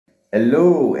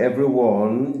Hello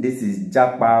everyone, this is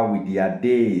Japa with their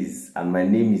days and my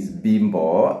name is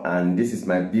Bimbo and this is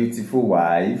my beautiful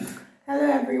wife. Hello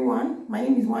everyone, my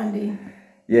name is Wande.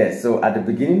 Yes, so at the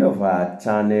beginning of our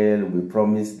channel we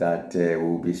promised that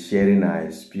we'll be sharing our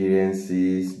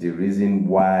experiences, the reason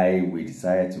why we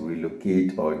decided to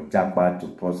relocate or Japa to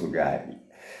Portugal.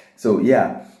 So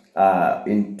yeah,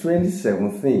 in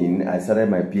 2017, I started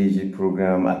my PhD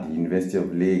program at the University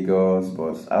of Lagos,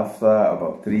 but after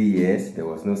about 3 years, there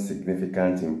was no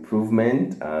significant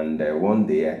improvement. And one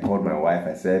day I called my wife,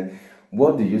 I said,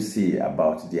 what do you see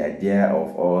about the idea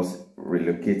of us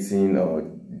relocating or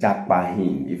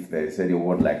japahin, if there's any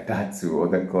word like that, to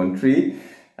other country?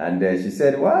 And she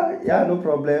said, well, yeah, no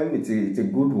problem. It's a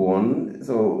good one.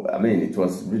 So, I mean, it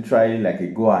was literally like a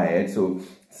go ahead. So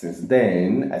since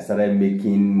then, I started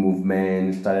making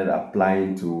movements, started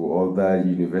applying to other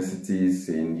universities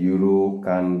in Europe,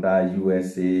 Canada,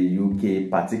 USA, UK,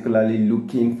 particularly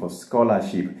looking for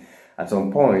scholarship. At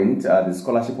some point, the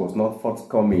scholarship was not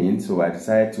forthcoming, so I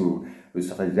decided to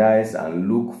re-strategize and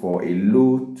look for a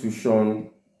low tuition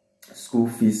school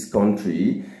fees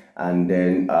country. And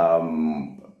then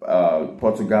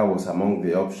Portugal was among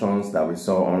the options that we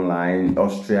saw online.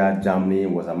 Austria, Germany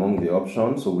was among the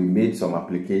options. So we made some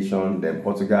application. Then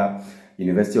Portugal,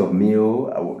 University of Mio,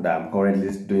 that I'm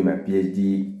currently doing my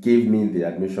PhD, gave me the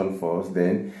admission first.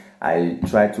 Then I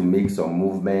tried to make some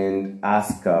movement,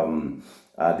 ask the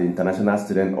International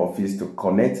Student Office to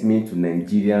connect me to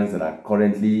Nigerians that are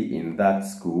currently in that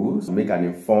school, to make an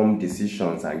informed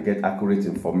decisions and get accurate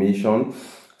information.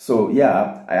 So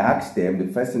yeah, I asked them,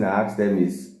 the first thing I asked them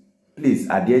is, please,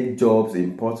 are there jobs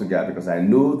in Portugal? Because I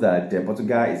know that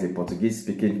Portugal is a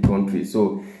Portuguese-speaking country.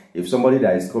 So if somebody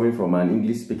that is coming from an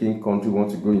English-speaking country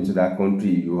wants to go into that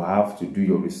country, you have to do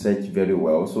your research very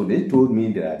well. So they told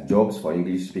me there are jobs for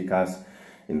English speakers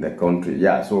in the country.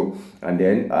 Yeah, so, and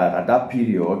then at that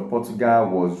period, Portugal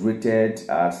was rated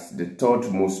as the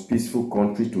third most peaceful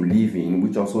country to live in,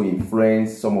 which also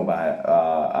influenced some of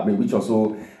our, which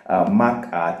also mark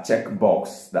our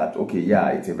checkbox that, okay,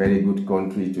 yeah, it's a very good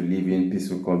country to live in,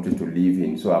 peaceful country to live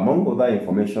in. So among other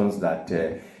informations that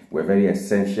were very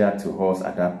essential to us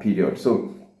at that period.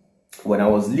 So when I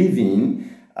was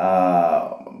leaving,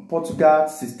 Portugal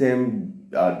system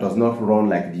does not run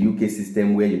like the UK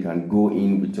system where you can go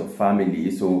in with your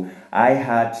family. So I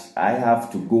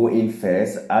have to go in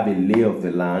first, have a lay of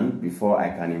the land before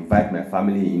I can invite my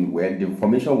family in. Where the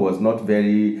information was not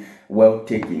very well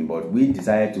taken, but we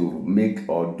decided to make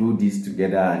or do this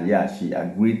together, and yeah, she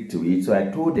agreed to it. So I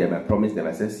told them, I promised them,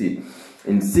 I said, see,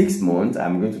 in 6 months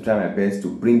I'm going to try my best to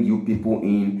bring you people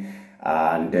in.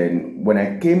 And then when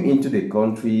I came into the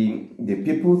country, the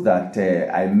people that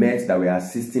I met that were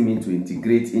assisting me to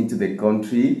integrate into the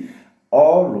country,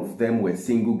 all of them were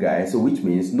single guys. So which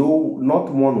means not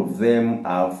one of them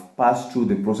have passed through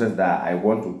the process that I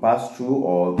want to pass through,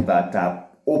 or that are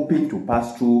open to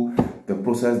pass through the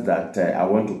process that I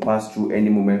want to pass through any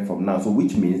moment from now. So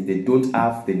which means they don't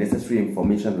have the necessary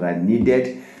information that I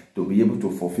needed to be able to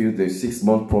fulfill the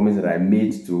 6-month promise that I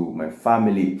made to my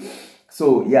family.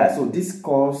 So yeah, so this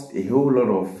caused a whole lot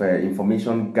of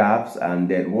information gaps, and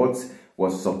then what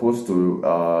was supposed to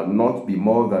not be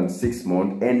more than 6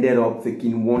 months ended up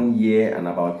taking 1 year and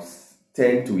about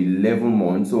 10 to 11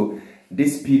 months. So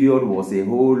this period was a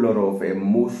whole lot of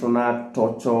emotional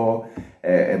torture,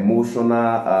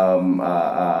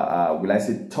 will I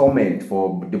say torment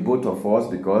for the both of us,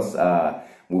 because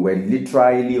we were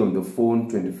literally on the phone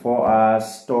 24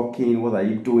 hours talking. What are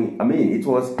you doing? I mean, it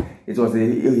was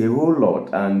a whole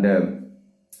lot. And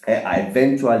I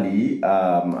eventually,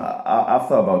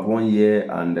 after about 1 year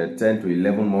and 10 to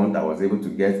 11 months, I was able to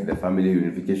get the family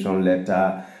unification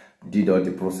letter, did all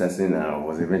the processing, and I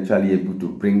was eventually able to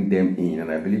bring them in.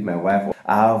 And I believe my wife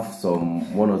have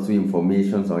some 1 or 2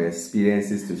 informations or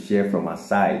experiences to share from her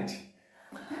side.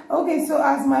 Okay, so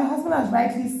as my husband has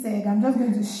rightly said, I'm just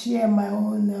going to share my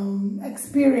own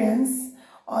experience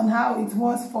on how it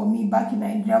was for me back in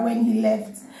Nigeria when he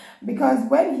left. Because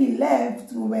when he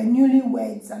left, we were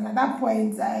newlyweds, and at that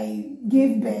point I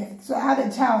gave birth. So I had a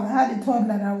child, I had a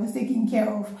toddler that I was taking care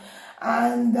of.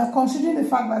 And considering the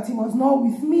fact that he was not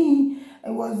with me,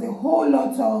 it was a whole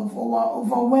lot of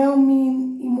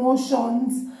overwhelming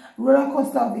emotions, roller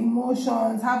coaster of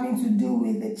emotions, having to do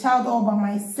with the child all by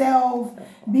myself,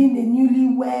 being the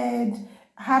newlywed,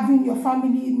 having your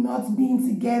family not being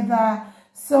together.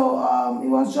 So it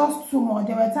was just too much.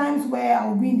 There were times where I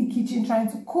would be in the kitchen trying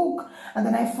to cook, and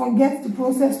then I forget the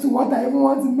process to what I even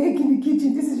want to make in the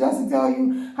kitchen. This is just to tell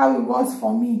you how it was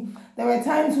for me. There were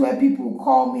times where people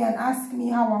call me and ask me,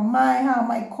 how am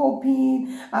I coping?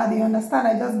 They understand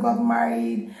I just got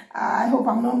married. I hope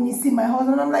I'm not missing my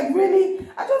husband. I'm like, really?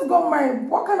 I just got married.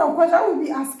 What kind of question will you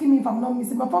be asking me if I'm not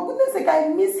missing? But for goodness sake, I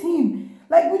miss him.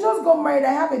 Like, we just got married,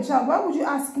 I have a child. Why would you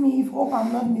ask me if hope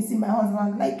I'm not missing my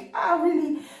husband? Like,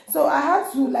 really? So I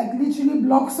had to, like, literally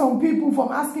block some people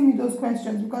from asking me those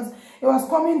questions because it was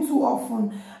coming too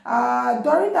often.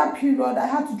 During that period, I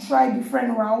had to try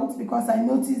different routes because I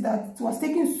noticed that it was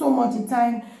taking so much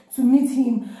time to meet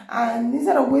him. And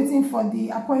instead of waiting for the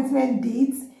appointment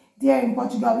date there in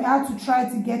Portugal, we had to try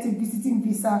to get a visiting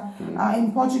visa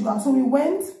in Portugal. So we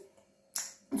went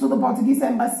to the Portuguese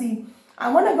embassy.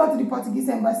 And when I got to the Portuguese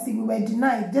embassy, we were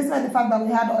denied, despite the fact that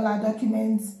we had all our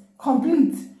documents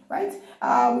complete, right?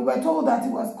 We were told that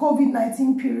it was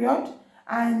COVID-19 period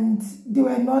and they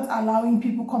were not allowing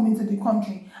people come into the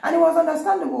country. And it was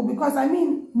understandable because, I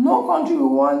mean, no country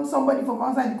will want somebody from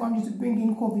outside the country to bring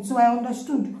in COVID. So I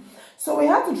understood. So we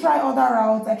had to try other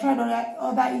routes. I tried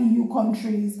other EU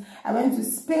countries. I went to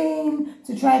Spain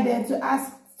to try there to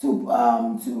ask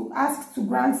to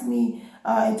grant me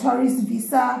a tourist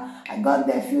visa. I got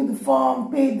there, filled the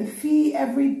form, paid the fee,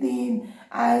 everything.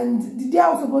 And the day I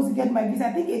was supposed to get my visa,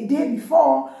 I think a day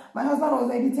before, my husband was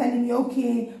already telling me,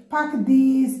 okay, pack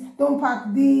this, don't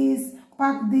pack this,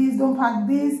 pack this, don't pack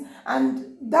this.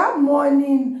 And that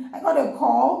morning, I got a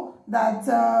call that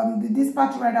the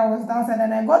dispatch rider was downstairs,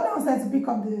 and I got downstairs to pick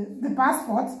up the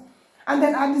passport. And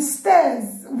then at the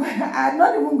stairs, where I had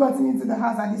not even gotten into the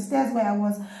house, at the stairs where I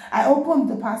was, I opened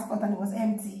the passport and it was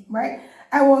empty, right?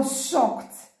 I was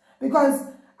shocked because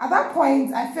at that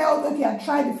point, I felt, okay, I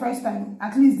tried the first time,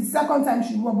 at least the second time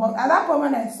should work. But at that point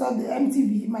when I saw the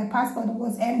MTV, my passport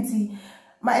was empty.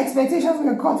 My expectations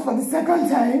were cut for the second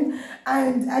time.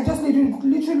 And I just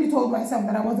literally told myself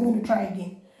that I wasn't going to try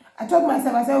again. I told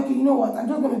myself, I said, okay, you know what? I'm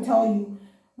just going to tell you,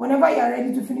 whenever you are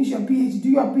ready to finish your PhD, do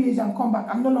your PhD and come back.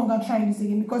 I'm no longer trying this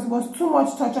again because it was too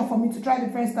much torture for me to try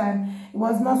the first time. It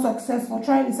was not successful.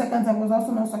 Trying the second time was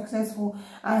also not successful.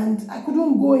 And I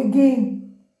couldn't go again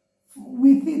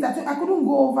with it. I couldn't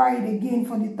go over it again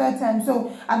for the third time.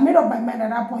 So I made up my mind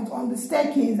at that point. On the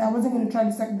staircase, I wasn't going to try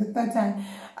the third time.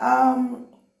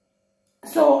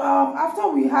 After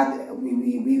we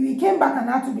came back and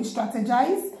had to be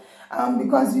strategized.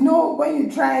 Because, you know, when you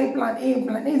try plan A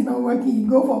is not working, you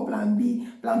go for plan B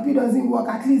doesn't work,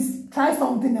 at least try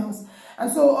something else. And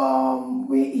so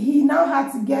he now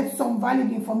had to get some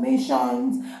valid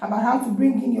information about how to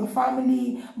bring in your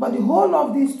family. But the whole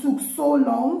of this took so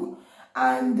long.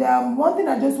 And one thing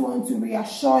I just want to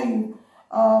reassure you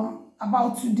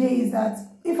about today is that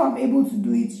if I'm able to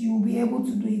do it, you will be able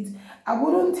to do it. I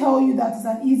wouldn't tell you that it's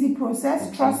an easy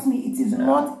process. Trust me, it is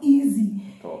not easy.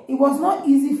 It was not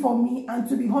easy for me, and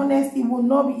to be honest, it will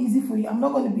not be easy for you. I'm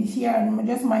not going to be here and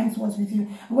just mind what's with you.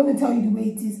 I'm going to tell you the way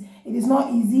it is. It is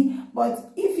not easy,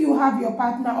 but if you have your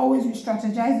partner, always be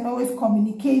strategizing, always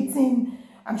communicating,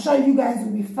 I'm sure you guys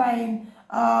will be fine.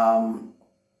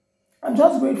 I'm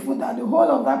just grateful that the whole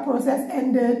of that process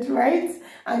ended, right?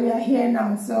 And we are here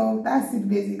now. So that's it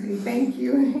basically. Thank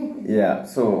you. Yeah,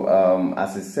 so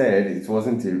as I said, it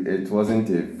wasn't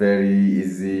a very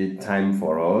easy time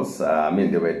for us. I mean,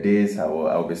 there were days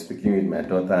I'll be speaking with my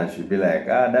daughter and she'll be like,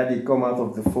 Daddy, come out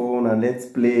of the phone and let's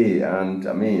play. And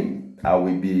I mean, I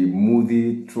will be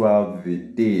moody throughout the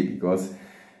day because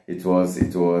it was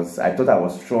I thought I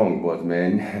was strong, but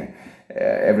man,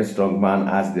 every strong man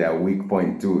has their weak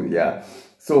point too. Yeah,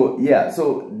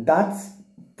 so that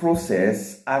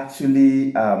process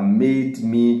actually made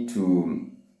me to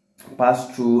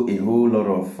pass through a whole lot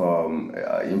of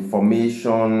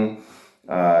information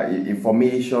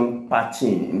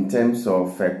patching in terms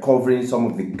of covering some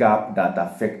of the gap that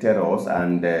affected us.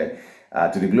 And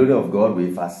to the glory of God,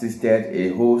 we've assisted a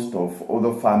host of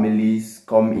other families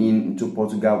come into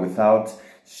Portugal without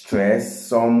stress,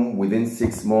 some within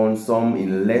 6 months, some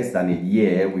in less than a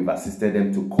year. We've assisted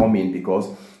them to come in because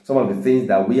some of the things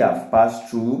that we have passed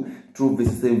through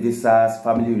visiting visas,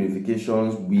 family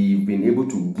unifications, we've been able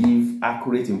to give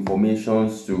accurate information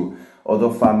to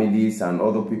other families and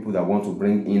other people that want to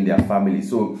bring in their family.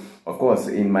 So of course,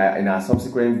 in our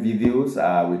subsequent videos,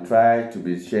 we try to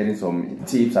be sharing some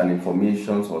tips and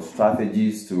information or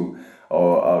strategies to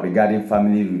regarding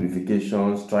family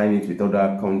reunifications, trying it with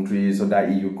other countries, other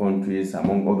EU countries,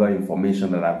 among other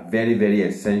information that are very, very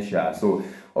essential. So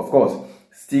of course,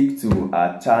 stick to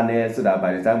our channel so that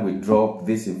by the time we drop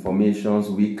these informations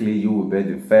weekly, you will be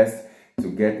the first to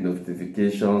get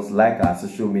notifications. Like our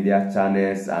social media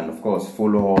channels and of course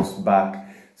follow us back.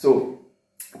 So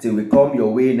till we come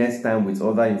your way next time with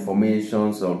other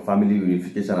informations on family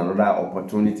reunification and other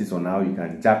opportunities on how you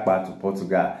can jackpot to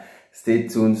Portugal. Stay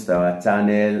tuned to our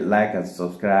channel, like and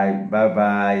subscribe. Bye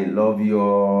bye. Love you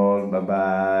all. Bye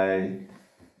bye.